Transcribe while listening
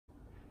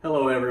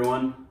Hello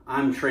everyone,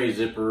 I'm Trey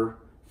Zipper,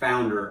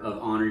 founder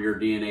of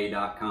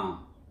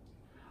HonorYourDNA.com.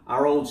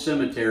 Our old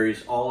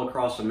cemeteries all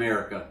across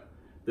America,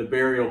 the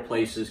burial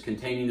places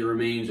containing the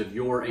remains of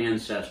your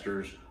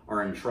ancestors,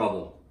 are in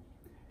trouble.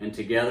 And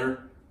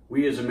together,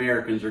 we as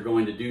Americans are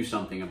going to do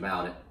something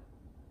about it.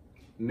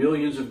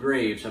 Millions of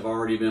graves have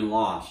already been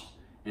lost,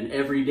 and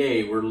every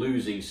day we're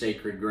losing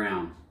sacred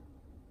ground.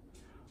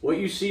 What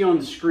you see on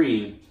the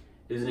screen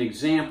is an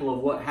example of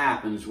what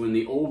happens when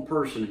the old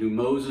person who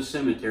mows a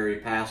cemetery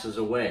passes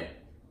away.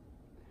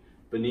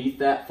 Beneath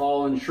that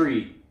fallen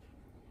tree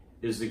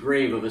is the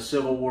grave of a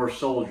Civil War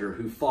soldier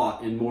who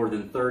fought in more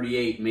than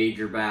 38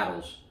 major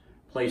battles,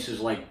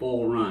 places like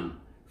Bull Run,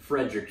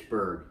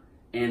 Fredericksburg,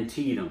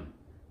 Antietam,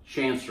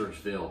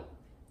 Chancellorsville,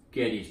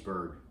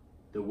 Gettysburg,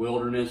 the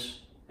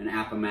Wilderness, and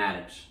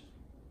Appomattox.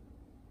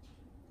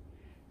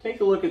 Take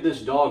a look at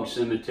this dog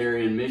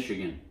cemetery in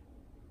Michigan.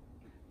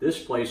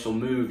 This place will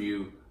move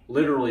you,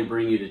 literally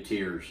bring you to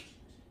tears.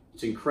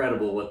 It's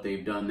incredible what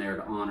they've done there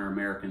to honor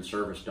American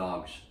service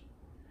dogs.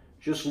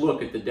 Just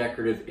look at the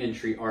decorative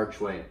entry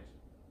archway,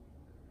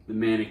 the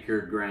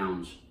manicured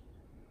grounds.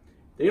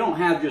 They don't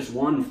have just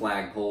one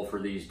flagpole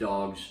for these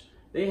dogs.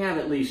 They have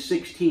at least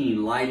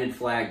 16 lighted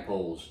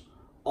flagpoles,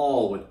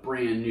 all with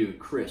brand new,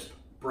 crisp,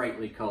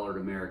 brightly colored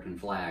American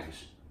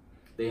flags.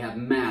 They have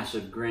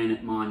massive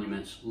granite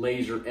monuments,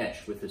 laser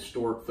etched with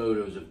historic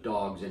photos of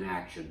dogs in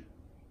action.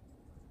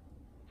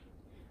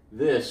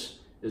 This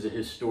is a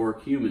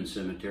historic human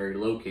cemetery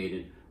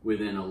located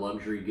within a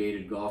luxury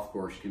gated golf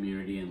course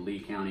community in Lee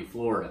County,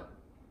 Florida.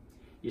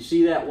 You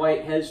see that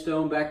white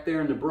headstone back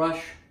there in the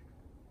brush?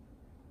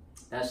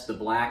 That's the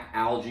black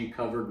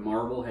algae-covered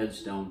marble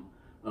headstone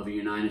of a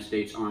United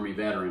States Army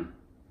veteran.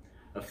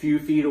 A few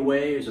feet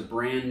away is a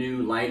brand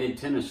new lighted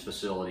tennis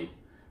facility,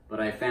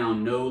 but I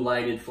found no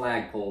lighted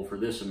flagpole for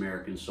this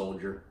American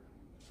soldier.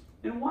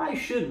 And why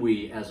should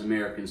we, as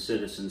American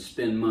citizens,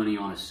 spend money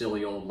on a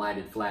silly old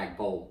lighted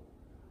flagpole?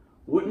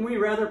 Wouldn't we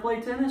rather play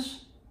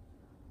tennis?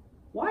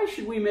 Why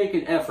should we make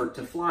an effort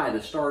to fly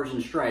the stars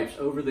and stripes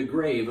over the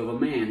grave of a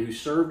man who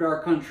served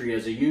our country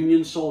as a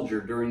Union soldier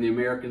during the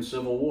American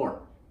Civil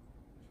War?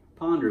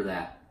 Ponder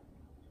that.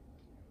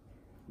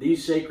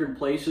 These sacred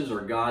places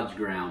are God's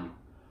ground,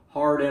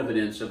 hard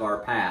evidence of our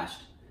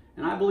past,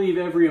 and I believe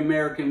every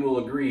American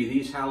will agree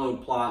these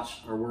hallowed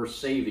plots are worth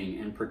saving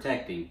and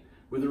protecting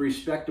with a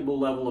respectable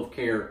level of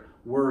care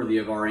worthy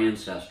of our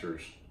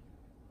ancestors.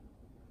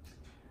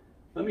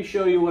 Let me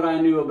show you what I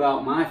knew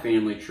about my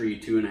family tree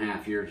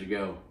 2.5 years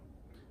ago.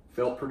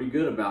 Felt pretty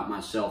good about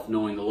myself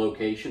knowing the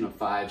location of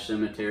 5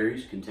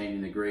 cemeteries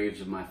containing the graves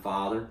of my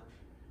father,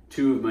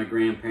 2 of my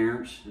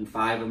grandparents, and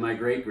 5 of my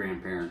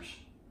great-grandparents.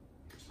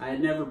 I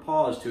had never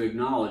paused to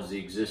acknowledge the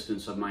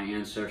existence of my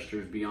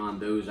ancestors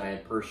beyond those I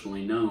had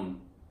personally known.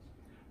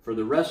 For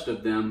the rest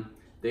of them,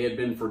 they had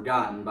been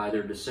forgotten by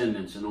their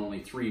descendants in only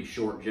 3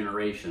 short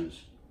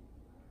generations.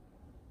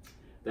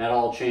 That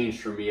all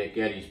changed for me at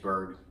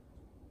Gettysburg.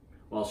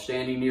 While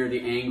standing near the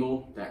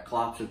angle, that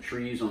copse of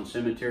trees on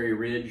Cemetery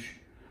Ridge,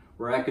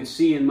 where I could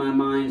see in my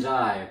mind's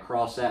eye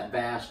across that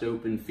vast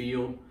open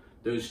field,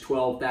 those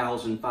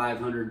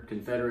 12,500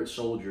 Confederate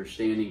soldiers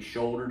standing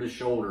shoulder to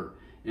shoulder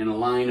in a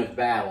line of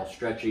battle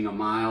stretching a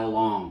mile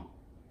long.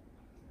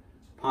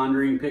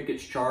 Pondering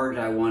Pickett's charge,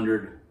 I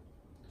wondered,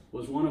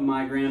 was one of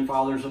my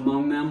grandfathers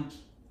among them?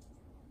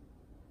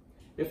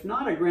 If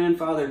not a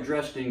grandfather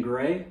dressed in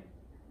gray,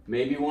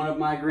 maybe one of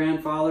my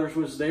grandfathers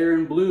was there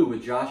in blue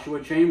with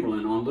Joshua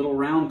Chamberlain on Little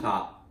Round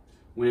Top,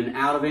 when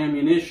out of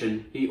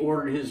ammunition, he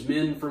ordered his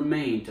men from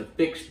Maine to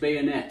fix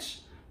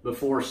bayonets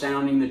before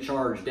sounding the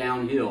charge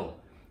downhill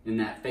in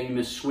that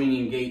famous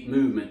swinging gate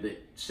movement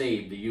that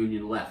saved the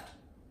Union left.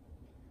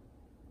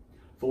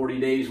 40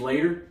 days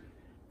later,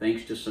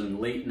 thanks to some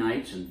late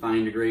nights and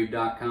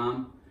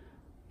findagrave.com,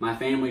 my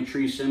family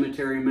tree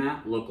cemetery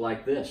map looked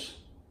like this.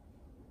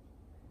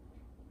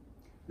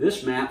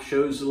 This map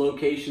shows the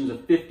locations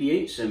of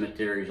 58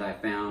 cemeteries I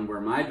found where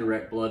my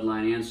direct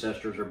bloodline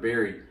ancestors are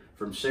buried,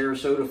 from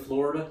Sarasota,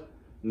 Florida,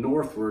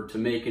 northward to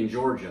Macon,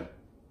 Georgia.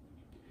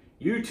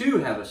 You too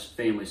have a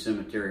family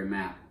cemetery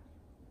map.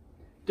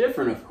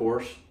 Different, of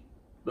course,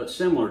 but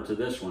similar to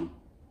this one.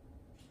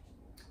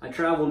 I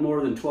traveled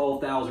more than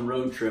 12,000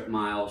 road trip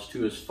miles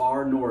to as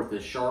far north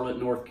as Charlotte,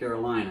 North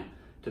Carolina,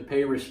 to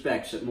pay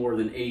respects at more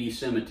than 80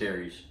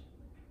 cemeteries.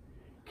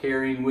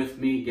 Carrying with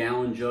me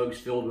gallon jugs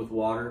filled with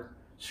water,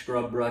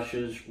 scrub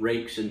brushes,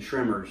 rakes, and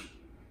trimmers,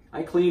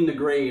 I cleaned the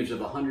graves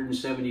of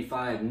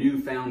 175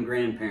 newfound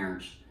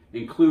grandparents,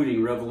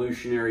 including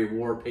Revolutionary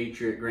War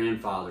patriot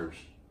grandfathers.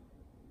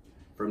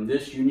 From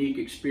this unique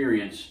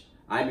experience,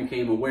 I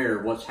became aware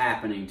of what's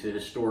happening to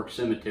historic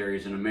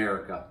cemeteries in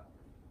America.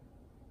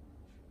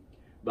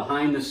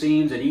 Behind the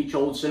scenes at each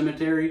old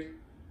cemetery,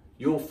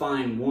 you'll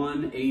find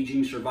one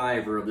aging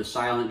survivor of the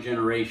silent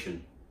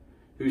generation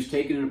who's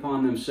taken it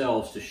upon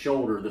themselves to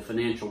shoulder the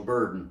financial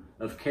burden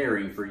of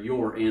caring for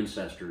your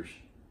ancestors.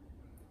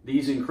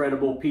 These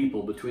incredible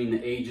people between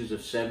the ages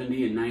of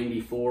 70 and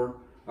 94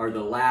 are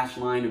the last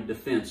line of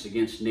defense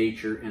against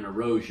nature and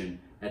erosion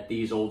at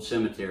these old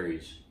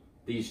cemeteries.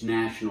 these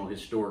national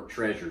historic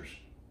treasures.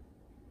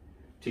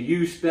 To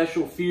you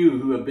special few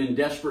who have been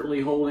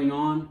desperately holding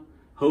on,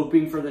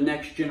 hoping for the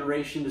next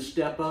generation to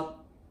step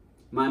up,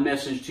 my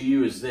message to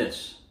you is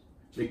this: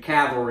 the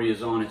cavalry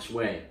is on its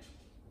way.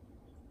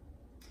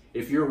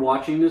 If you're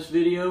watching this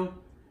video,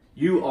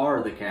 you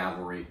are the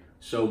cavalry,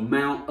 so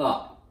mount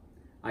up.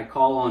 I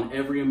call on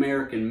every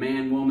American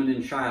man, woman,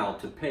 and child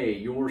to pay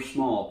your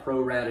small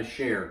pro rata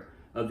share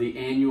of the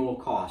annual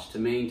cost to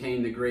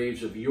maintain the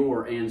graves of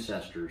your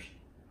ancestors.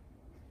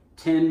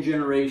 10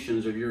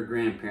 generations of your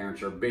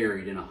grandparents are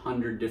buried in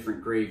 100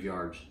 different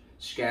graveyards,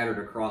 scattered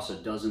across a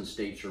dozen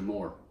states or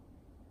more.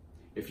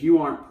 If you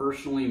aren't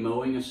personally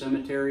mowing a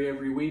cemetery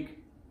every week,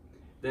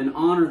 then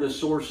honor the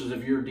sources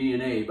of your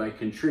DNA by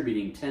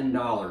contributing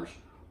 $10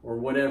 or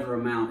whatever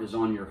amount is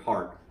on your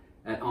heart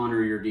at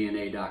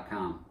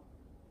honoryourdna.com.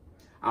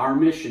 Our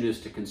mission is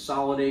to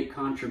consolidate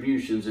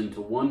contributions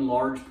into one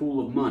large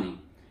pool of money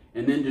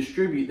and then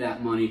distribute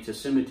that money to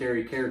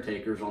cemetery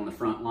caretakers on the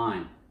front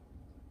line.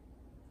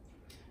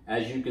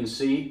 As you can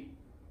see,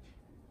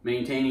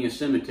 maintaining a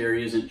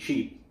cemetery isn't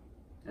cheap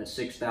at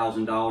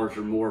 $6,000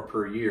 or more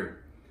per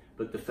year,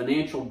 but the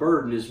financial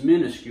burden is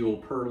minuscule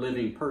per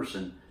living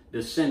person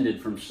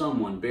descended from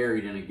someone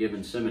buried in a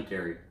given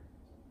cemetery.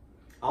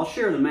 I'll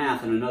share the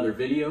math in another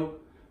video,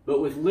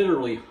 but with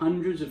literally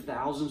hundreds of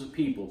thousands of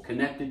people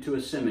connected to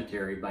a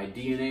cemetery by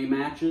DNA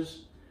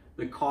matches,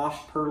 the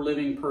cost per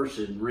living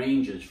person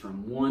ranges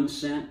from 1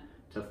 cent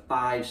to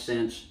 5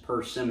 cents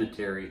per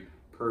cemetery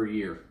per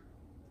year.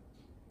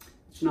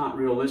 It's not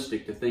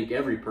realistic to think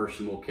every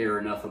person will care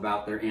enough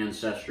about their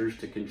ancestors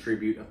to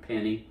contribute a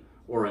penny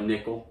or a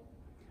nickel.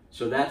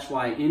 So that's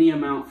why any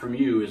amount from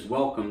you is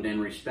welcomed and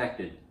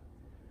respected.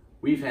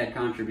 We've had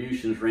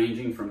contributions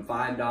ranging from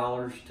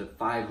 $5 to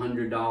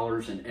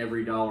 $500 and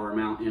every dollar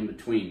amount in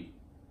between.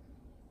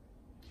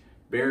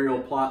 Burial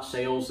plot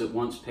sales that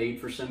once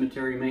paid for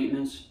cemetery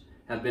maintenance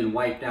have been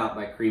wiped out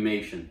by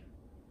cremation.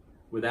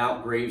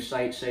 Without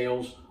gravesite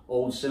sales,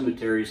 old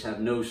cemeteries have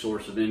no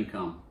source of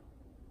income.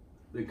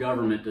 The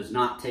government does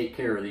not take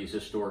care of these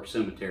historic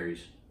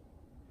cemeteries.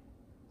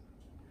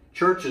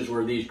 Churches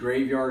where these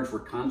graveyards were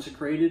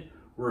consecrated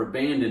were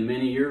abandoned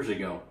many years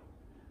ago.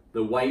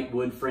 The white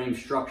wood frame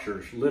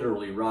structures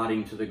literally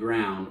rotting to the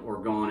ground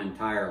or gone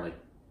entirely.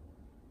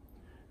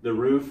 The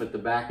roof at the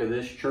back of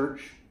this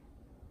church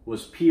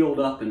was peeled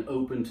up and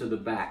open to the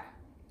back,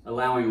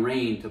 allowing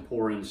rain to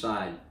pour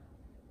inside.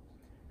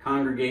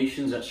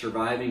 Congregations at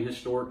surviving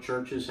historic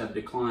churches have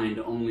declined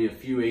to only a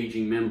few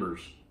aging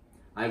members.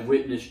 I've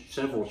witnessed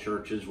several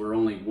churches where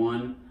only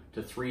 1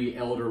 to 3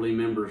 elderly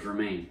members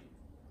remain.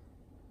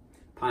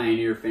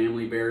 Pioneer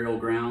family burial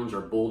grounds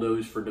are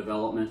bulldozed for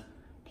development,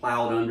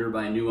 plowed under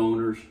by new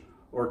owners,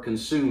 or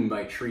consumed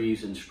by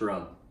trees and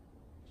scrub.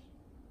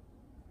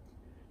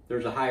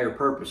 There's a higher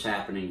purpose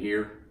happening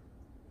here.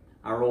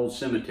 Our old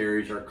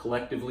cemeteries are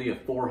collectively a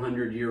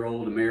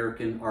 400-year-old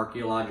American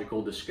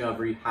archaeological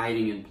discovery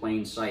hiding in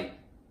plain sight.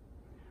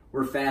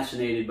 We're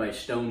fascinated by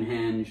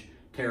Stonehenge,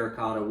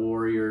 terracotta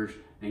warriors,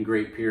 and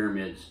Great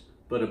Pyramids,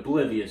 but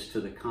oblivious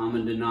to the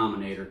common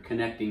denominator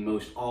connecting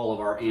most all of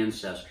our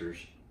ancestors.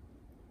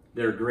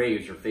 Their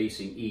graves are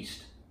facing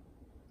east.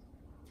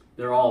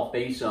 They're all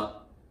face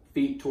up,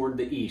 feet toward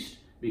the east,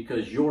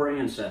 because your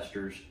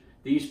ancestors,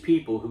 these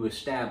people who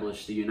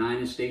established the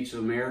United States of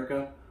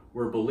America,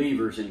 were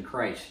believers in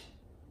Christ.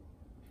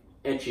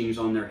 Etchings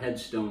on their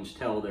headstones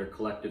tell their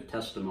collective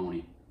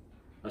testimony.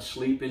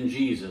 Asleep in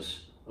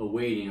Jesus,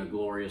 awaiting a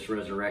glorious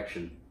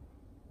resurrection.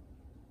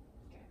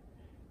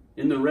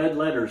 In the red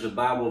letters of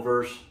Bible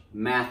verse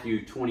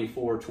Matthew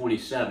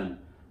 24:27,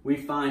 we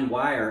find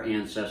why our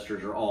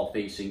ancestors are all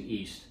facing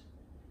east.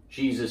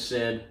 Jesus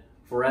said,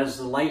 "For as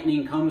the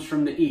lightning comes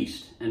from the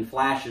east and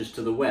flashes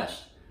to the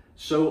west,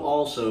 so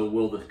also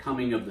will the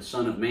coming of the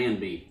Son of Man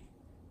be."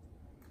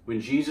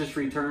 When Jesus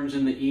returns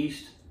in the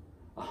east,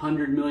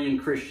 100 million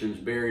Christians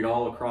buried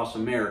all across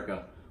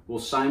America will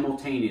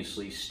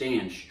simultaneously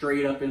stand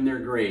straight up in their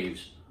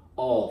graves,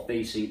 all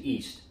facing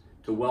east,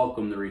 to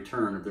welcome the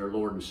return of their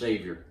Lord and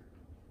Savior.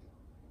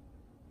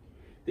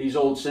 These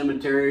old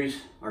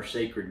cemeteries are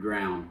sacred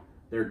ground.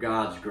 They're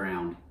God's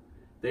ground.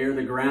 They are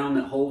the ground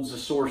that holds the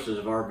sources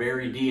of our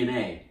very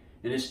DNA,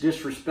 and it's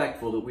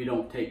disrespectful that we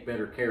don't take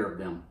better care of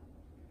them.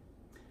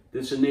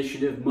 This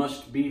initiative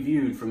must be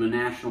viewed from a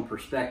national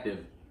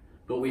perspective,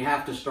 but we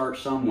have to start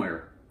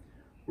somewhere.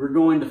 We're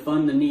going to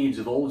fund the needs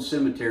of old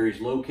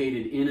cemeteries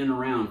located in and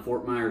around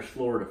Fort Myers,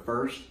 Florida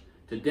first,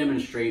 to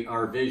demonstrate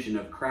our vision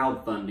of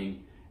crowdfunding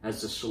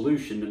as the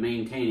solution to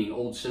maintaining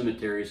old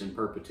cemeteries in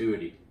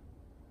perpetuity.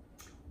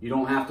 You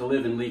don't have to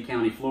live in Lee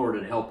County, Florida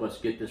to help us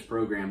get this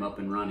program up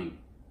and running.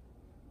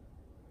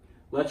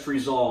 Let's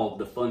resolve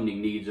the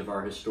funding needs of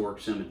our historic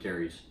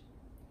cemeteries.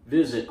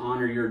 Visit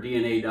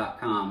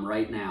honoryourdna.com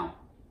right now.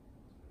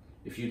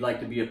 If you'd like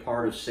to be a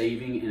part of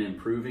saving and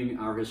improving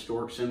our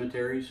historic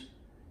cemeteries,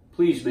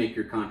 please make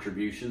your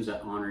contributions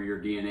at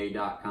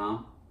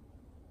honoryourdna.com.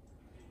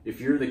 If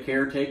you're the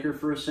caretaker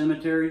for a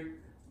cemetery,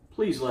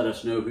 please let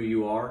us know who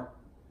you are,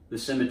 the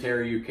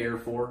cemetery you care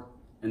for,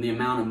 and the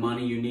amount of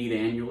money you need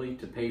annually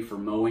to pay for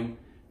mowing,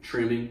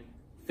 trimming,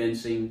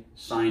 fencing,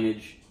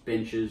 signage,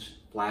 benches,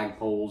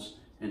 flagpoles,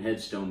 and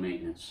headstone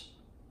maintenance.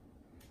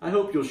 I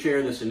hope you'll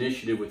share this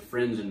initiative with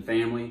friends and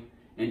family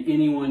and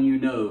anyone you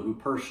know who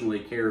personally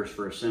cares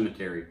for a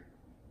cemetery.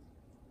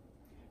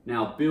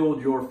 Now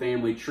build your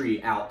family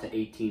tree out to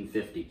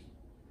 1850.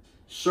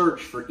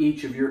 Search for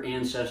each of your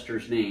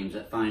ancestors' names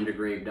at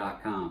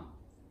findagrave.com.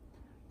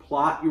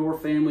 Plot your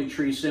family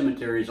tree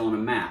cemeteries on a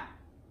map.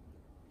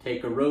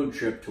 Take a road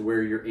trip to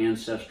where your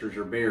ancestors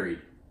are buried.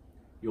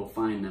 You'll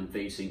find them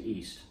facing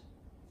east.